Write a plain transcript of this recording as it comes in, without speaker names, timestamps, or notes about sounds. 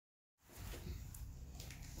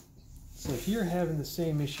So if you're having the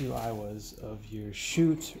same issue I was of your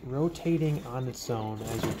chute rotating on its own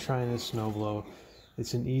as you're trying to snowblow,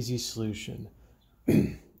 it's an easy solution.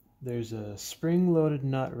 There's a spring-loaded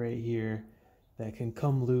nut right here that can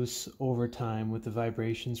come loose over time with the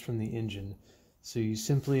vibrations from the engine. So you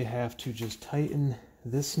simply have to just tighten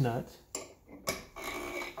this nut.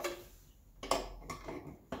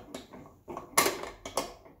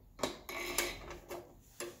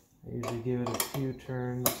 I usually give it a few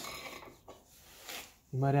turns.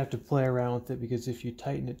 You might have to play around with it because if you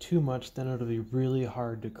tighten it too much, then it'll be really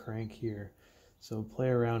hard to crank here. So play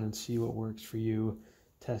around and see what works for you,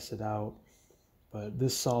 test it out. But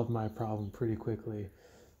this solved my problem pretty quickly.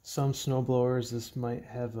 Some snowblowers, this might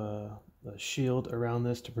have a shield around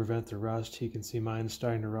this to prevent the rust. You can see mine's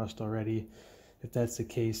starting to rust already. If that's the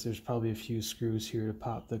case, there's probably a few screws here to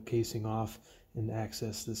pop the casing off and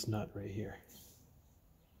access this nut right here.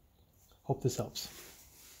 Hope this helps.